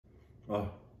Oh.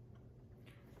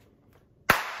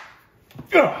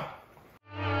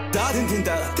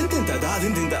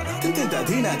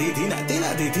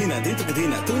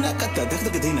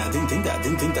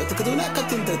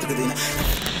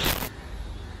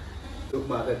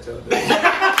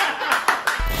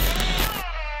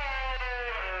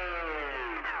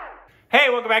 Hey,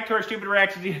 welcome back to our stupid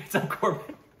reaction videos. I'm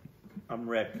Corbin. I'm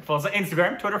Rick. Follow us on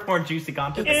Instagram, Twitter for more juicy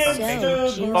content. It's so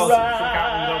juicy. Follow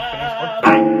us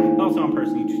on also on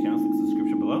personal YouTube channels. Link in the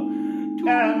description below.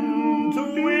 And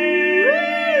Twitter.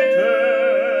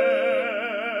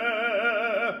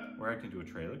 We're acting to a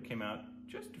trailer. It came out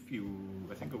just a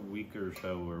week or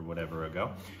so or whatever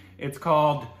ago. It's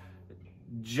called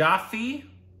JATHI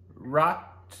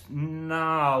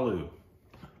RATNALU.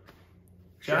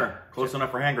 Sure, close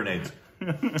enough for hand grenades.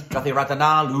 JATHI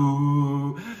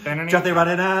RATNALU. JATHI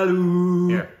RATNALU.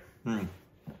 Here.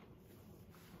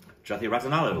 JATHI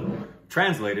RATNALU,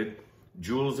 translated,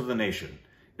 Jewels of the Nation,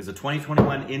 is a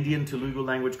 2021 Indian Telugu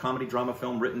language comedy drama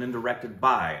film written and directed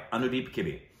by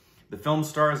Anudeep. The film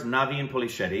stars Naveen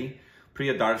Polishetty,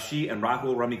 Priyadarshi and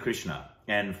Rahul Ramikrishna,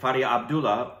 and Faria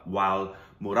Abdullah, while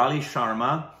Murali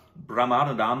Sharma,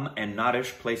 Brahmanandam, and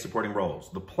Naresh play supporting roles.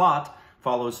 The plot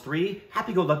follows three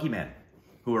happy-go-lucky men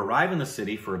who arrive in the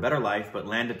city for a better life but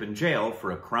land up in jail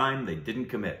for a crime they didn't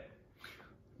commit.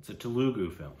 It's a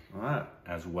Telugu film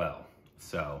as well.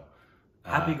 So,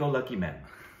 happy-go-lucky men.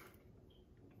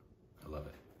 I love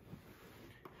it.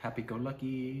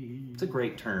 Happy-go-lucky. It's a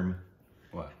great term.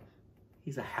 What?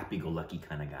 He's a happy-go-lucky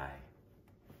kind of guy.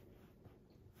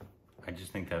 I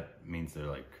just think that means they're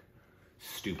like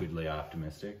stupidly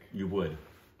optimistic. You would.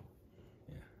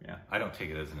 Yeah. I don't take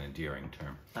it as an endearing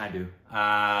term. I do.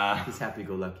 He's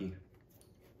happy-go-lucky.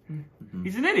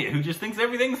 He's an idiot who just thinks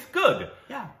everything's good.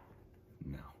 Yeah.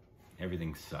 No.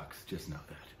 Everything sucks. Just know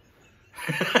that.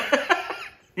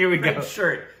 Here we go. Red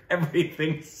shirt.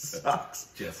 Everything sucks.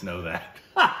 Just know that.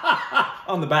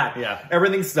 On the back. Yeah.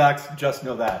 Everything sucks. Just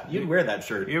know that. You'd wear that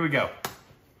shirt. Here we go.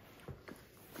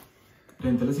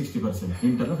 10th 60%,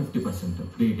 ఇంటర్లో 50%,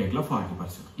 బీటెక్లో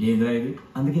 40%. ఏంద్రా ఇది?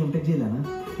 అందుకే MTech చేయలేనా?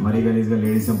 మరీ గలీజ్గా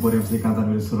ladies emporium Srikanth అని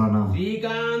పిలుస్తున్నానా?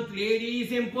 Srikanth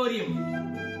ladies emporium.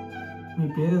 మీ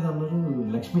పేరు ఏదన్నారు?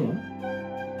 లక్ష్మియా?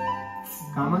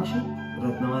 కామాక్షి?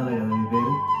 రత్నమాల కదా మీ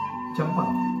పేరు? చంప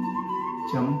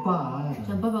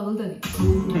పగులుతుంది.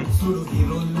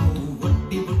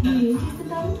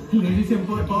 Ladies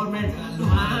empowerment.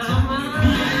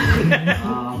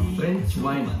 French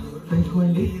wine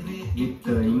with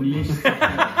English.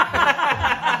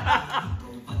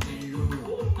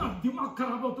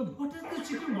 What is this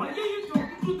chicken? Why are you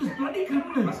talking to this bloody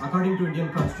criminals? According to Indian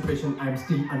Constitution, I am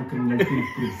still uncriminal till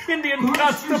free. Indian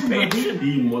Constitution.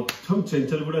 ఈ మొత్తం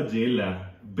చెంచల్ కూడా జైల్లో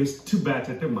best batch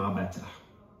అంటే మా batch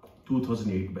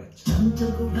 2008 batch.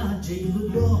 Chenchal కూడా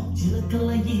జైలులో చిలకల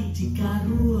ఈ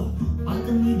చికారు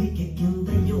పలకనిది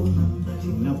కెక్కిందయ్యో నందరి.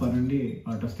 చిన్నప్పటి నుండి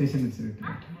auto station incident.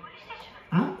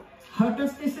 Auto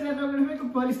station అంటే మీకు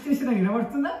పోలీస్ స్టేషన్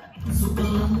వినబడుతుందా?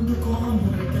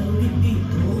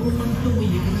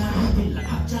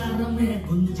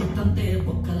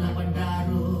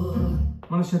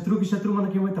 మన శత్రువుకి శత్రువు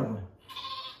మనకేమవుతాడు?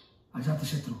 అజాత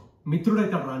శత్రువు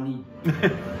మిత్రుడైతాడు రాని.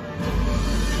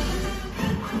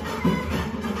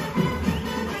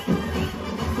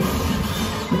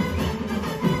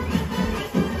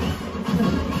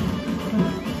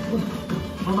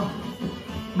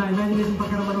 నా ఇమాజినేషన్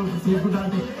ప్రకారం మనం సేఫ్గా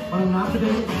అంటే మనం నార్త్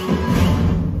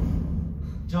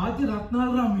జాతి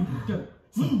రత్నాలు రా.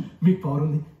 మీకు పవర్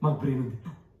ఉంది, మాకు బ్రెయిన్ ఉంది.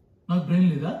 నాకు బ్రెయిన్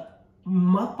లేదా?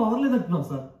 మాకు పవర్ లేదంటున్నాం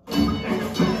సార్.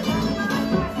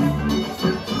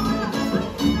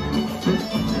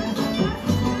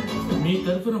 మీ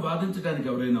తరఫున వాదించడానికి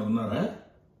ఎవరైనా ఉన్నారా?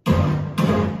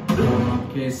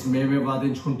 కేసు మేమే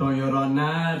వాదించుకుంటాం యువర్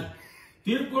ఆనర్.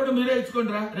 తీర్పు కూడా మీరే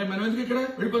ఇచ్చుకోండి రా. రేపు మనం ఎందుకు ఇక్కడ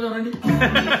వెళ్ళిపోదాం రండి.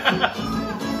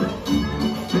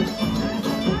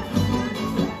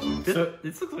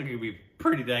 This looks like it'd be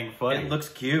pretty dang funny. It looks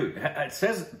cute. It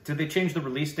says, did they change the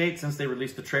release date since they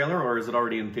released the trailer, or is it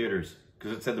already in theaters?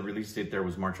 Because it said the release date there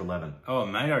was March 11. Oh, it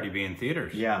might already be in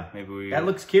theaters. Yeah. Maybe we... That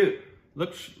looks cute.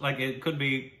 Looks like it could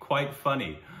be quite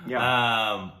funny. Yeah.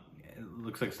 It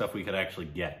looks like stuff we could actually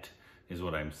get, is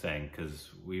what I'm saying. Because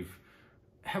we've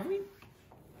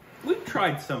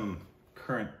tried some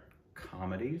current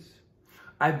comedies.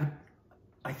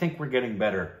 I think we're getting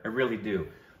better. I really do.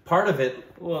 Part of it,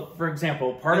 well, for example,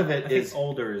 part of it is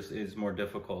older is more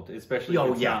difficult, especially if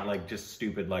it's not like just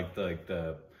stupid like the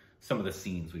some of the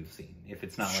scenes we've seen. If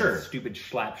it's not like stupid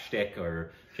slapstick or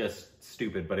just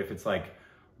stupid, but if it's like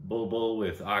Bulbul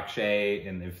with Akshay,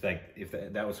 and if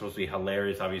that was supposed to be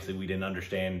hilarious, obviously we didn't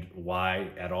understand why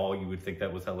at all you would think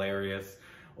that was hilarious.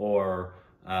 Or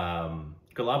Galabo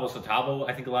Satabo,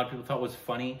 I think a lot of people thought was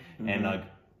funny, and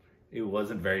it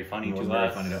wasn't very funny to us.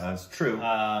 Very funny to us. True.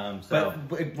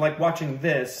 But like watching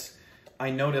this,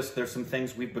 I noticed there's some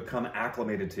things we've become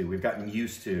acclimated to. We've gotten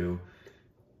used to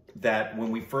that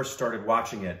when we first started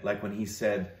watching it, like when he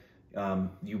said,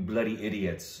 "You bloody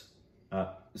idiots."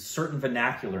 Certain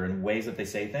vernacular and ways that they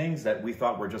say things that we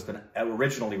thought were just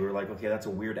originally we were like, okay, that's a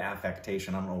weird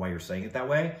affectation. I don't know why you're saying it that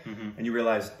way. And you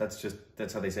realize that's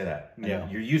how they say that. And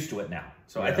you're used to it now.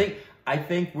 So I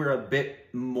think we're a bit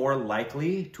more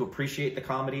likely to appreciate the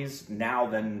comedies now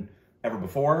than ever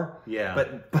before. Yeah.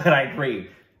 But I agree.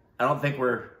 I don't think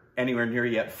we're anywhere near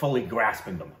yet fully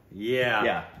grasping them. Yeah.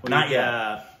 Yeah. Not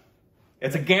yet.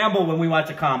 It's a gamble when we watch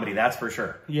a comedy, that's for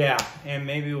sure. Yeah. And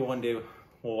maybe one day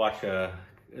we'll watch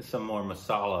some more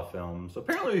masala films.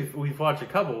 Apparently we've watched a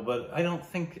couple, but I don't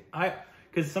think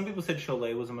because some people said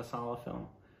Sholay was a masala film.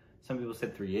 Some people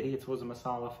said Three Idiots was a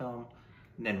masala film.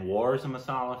 And then War is a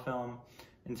masala film.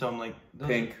 And so I'm like...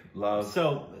 Pink, Love.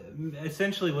 So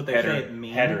essentially what they say it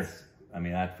means... Header. I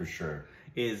mean, that for sure.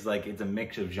 Is like it's a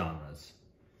mix of genres,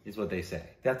 is what they say.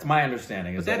 That's my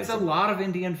understanding. But that's a lot of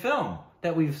Indian film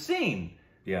that we've seen.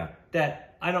 Yeah.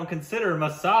 That I don't consider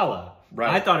masala. Right.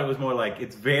 I thought it was more like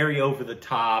it's very over the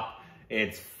top,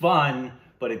 it's fun,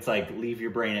 but it's like leave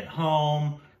your brain at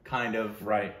home, kind of.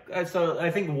 Right. So I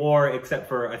think War, except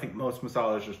for I think most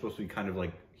masalas are supposed to be kind of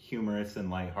like humorous and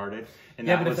lighthearted, and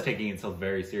that was taking itself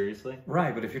very seriously.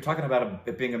 Right, but if you're talking about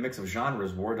it being a mix of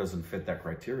genres, War doesn't fit that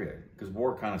criteria because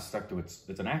War kind of stuck to it's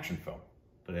an action film,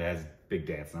 but it has big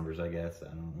dance numbers, I guess. I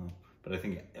don't know, but I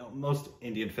think most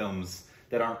Indian films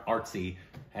that aren't artsy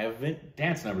have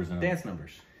dance numbers in them. Dance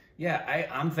numbers. Yeah,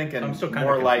 I'm thinking I'm still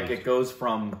more like it goes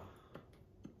from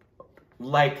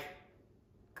like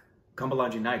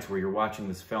Kumbalaji Nights where you're watching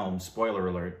this film, spoiler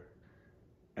alert,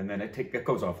 and then it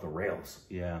goes off the rails.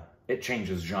 Yeah. It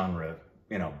changes genre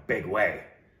in a big way.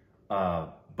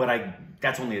 But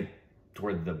that's only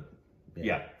toward the,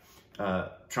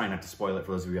 try not to spoil it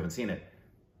for those of you who haven't seen it.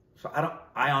 So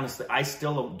I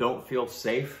still don't feel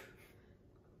safe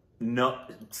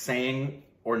saying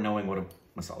or knowing what a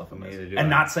masala film is. And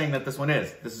not saying that this one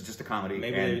is. This is just a comedy,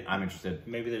 and I'm interested.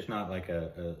 Maybe there's not like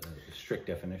a strict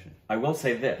definition. I will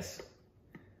say this.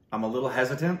 I'm a little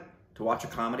hesitant to watch a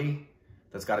comedy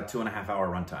that's got a 2.5 hour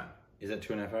runtime. Is that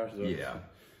 2.5 hours? Yeah.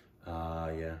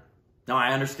 Yeah. No,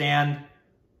 I understand.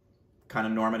 Kind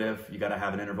of normative. You got to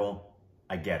have an interval.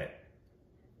 I get it.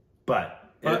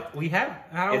 But we have,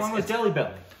 how long was Delhi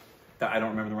Belly? I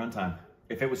don't remember the runtime.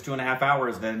 If it was 2.5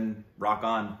 hours, then rock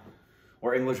on.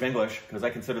 Or English, because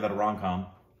I consider that a rom-com.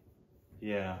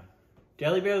 Yeah.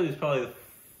 Delhi Belly is probably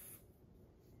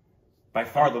by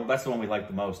far that's the one we like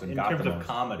the most. And in got terms the of most.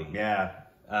 comedy. Yeah.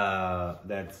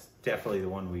 That's definitely the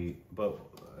one but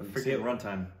forget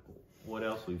runtime. What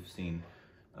else we've seen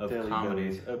of Delhi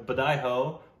comedies. Badai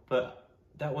Ho, but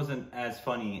that wasn't as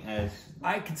funny as...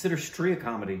 I consider Stree a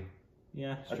comedy.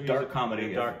 Yeah. A dark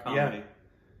comedy. A dark comedy.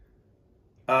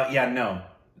 Yeah, no.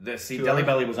 Delhi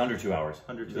Belly was under 2 hours.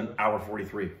 Under 2 hours. An hour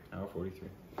 43. Hour 43.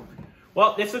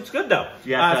 Well, this looks good though.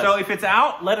 Yeah. So if it's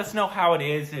out, let us know how it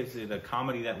is. Is it a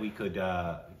comedy that we could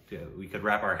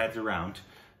wrap our heads around?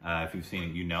 If you've seen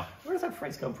it, you know. Where does that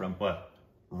phrase come from? What?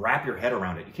 Wrap your head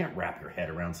around it. You can't wrap your head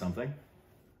around something.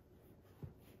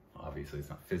 Obviously, it's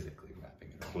not physically wrapping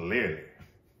it around. Clearly.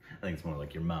 I think it's more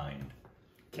like your mind.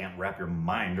 Can't wrap your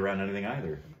mind around anything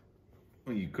either.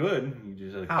 Well, you could. You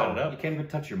just How? cut it up. You can't even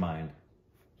touch your mind.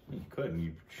 You could, and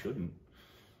you shouldn't.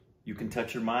 You can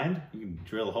touch your mind? You can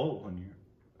drill a hole in your...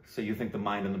 So you think the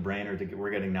mind and the brain we're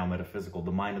getting now metaphysical,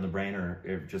 the mind and the brain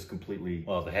are just completely...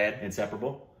 Well, the head.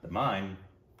 Inseparable? The mind.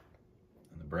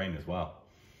 And the brain as well.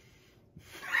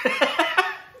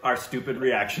 Our stupid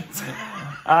reactions.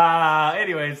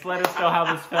 Anyways, let us know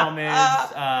how this film is.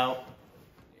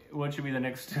 What should be the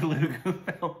next Telugu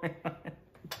film?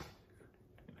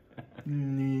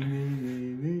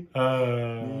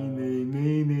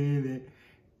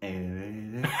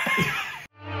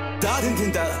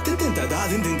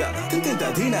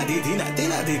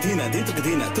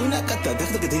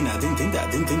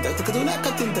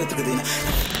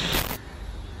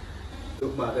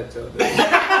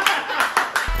 Baga